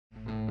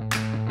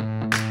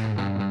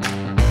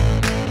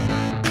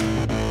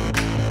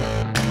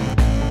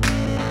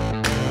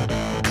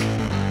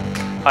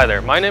Hi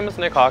there, my name is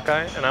Nick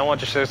Hawkeye and I want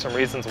to share some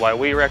reasons why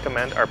we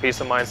recommend our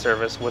Peace of Mind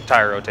service with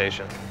tire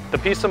rotation. The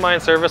Peace of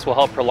Mind service will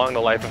help prolong the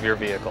life of your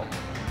vehicle.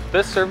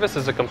 This service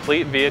is a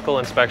complete vehicle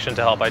inspection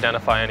to help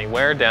identify any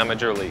wear,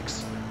 damage, or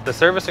leaks. The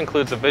service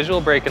includes a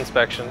visual brake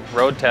inspection,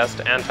 road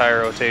test, and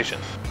tire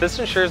rotation. This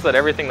ensures that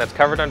everything that's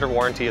covered under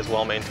warranty is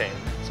well maintained,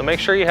 so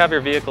make sure you have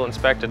your vehicle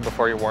inspected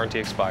before your warranty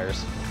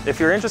expires. If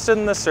you're interested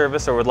in this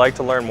service or would like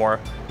to learn more,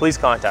 please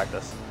contact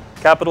us.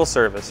 Capital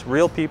Service,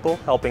 real people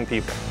helping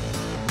people.